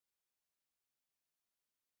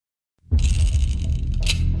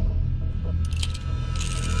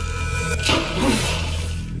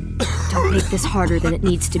make this harder than it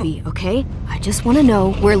needs to be, okay? I just want to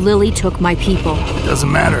know where Lily took my people.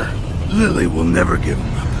 Doesn't matter. Lily will never give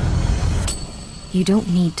them up. You don't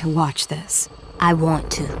need to watch this. I want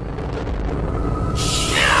to.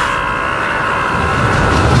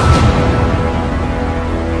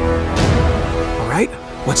 All right,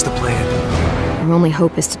 what's the plan? Our only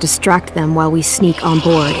hope is to distract them while we sneak on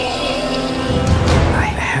board. I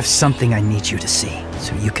have something I need you to see,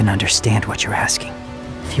 so you can understand what you're asking.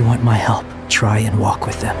 If you want my help, try and walk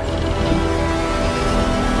with them.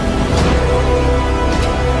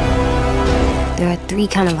 There are three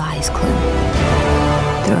kinds of eyes, Clue.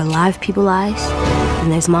 There are live people eyes,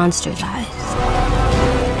 and there's monsters' eyes.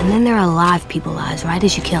 And then there are live people eyes right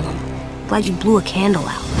as you kill them. Like you blew a candle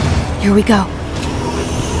out. Here we go.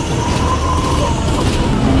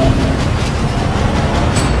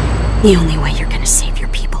 The only way you're gonna save your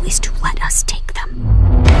people is to let us take them.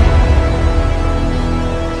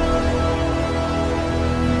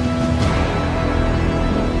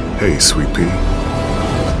 Hey, sweet pea.